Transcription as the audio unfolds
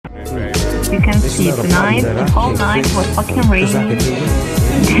You can see tonight, the whole night was fucking raining.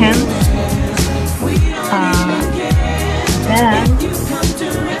 Then,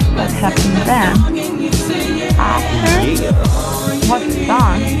 what happened then? After what's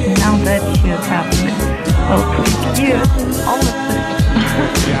done, now that shit happening. Oh, pretty cute.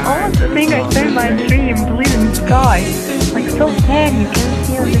 Almost the thing I said in my dream, bleed in the sky. Like so sad, you can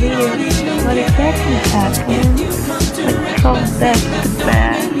see on the video what exactly is happening. Like from that to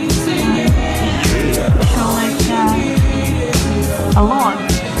bad. So like a lot,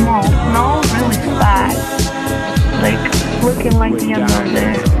 small, no, really bad. Like looking like the end of the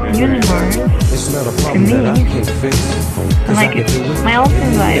universe to me. I like it. My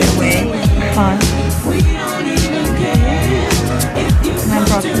ultimate right away, fun. My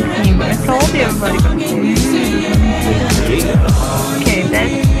broken team. I told you everybody got okay,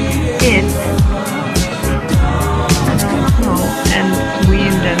 that's it. I don't know. And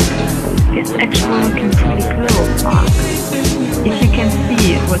weird and it's actually looking pretty cool. If you can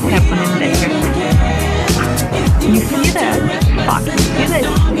see what's happening there. You see that? Fuck, you see that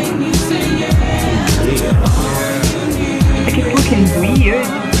shit? Like it's looking weird.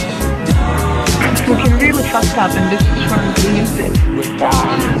 It's looking really fucked up and this is trying to use it.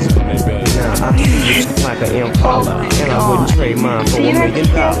 I feel like an Impala, and I wouldn't trade mine for $1 million.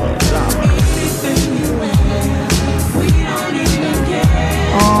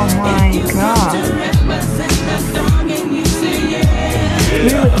 Oh my god.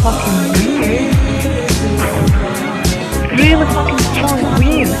 Really fucking weird. Really fucking strong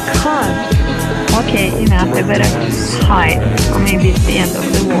wind, cunt. Okay, enough, I better hide, or maybe it's the end of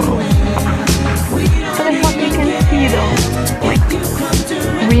the world. But I hope you can see those, like,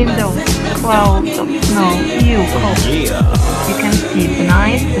 windows, clouds of snow, ew, cold. You can see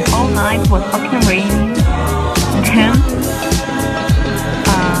tonight, the whole night was fucking raining.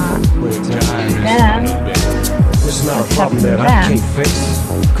 Then, it's not a problem that I can't fix.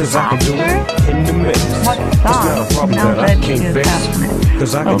 Cause I can do it in the mix. What's it's not a problem that I can't fix.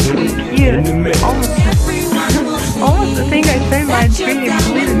 Cause I can do it in the mix. Almost the thing I said in my dream,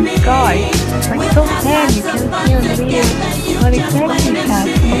 bleed in the sky. Like so sad, you can see on the video what exactly is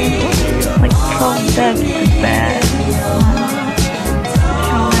happening. Like from that to bad.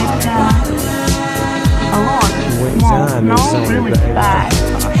 So like a lot, small, no, really bad.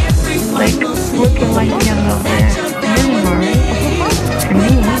 Like looking like the end of the universe. To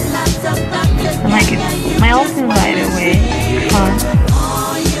me, I like it. My ultimate right away, fun.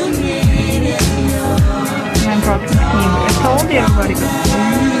 My broken team. I told you everybody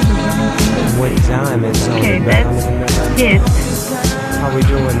what time is on? Okay, that's it. How we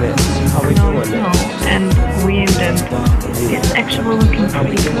doing this? How we doing this? And weird and it's actually looking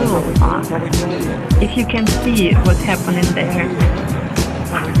pretty cool. If you can see what's happening there.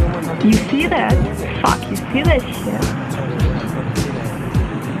 You see that? Fuck, you see that shit?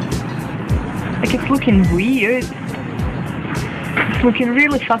 Like it's looking weird. It's looking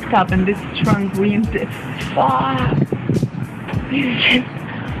really fucked up and this strong wind is fuck.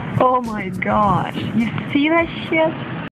 Oh my gosh. You see that shit?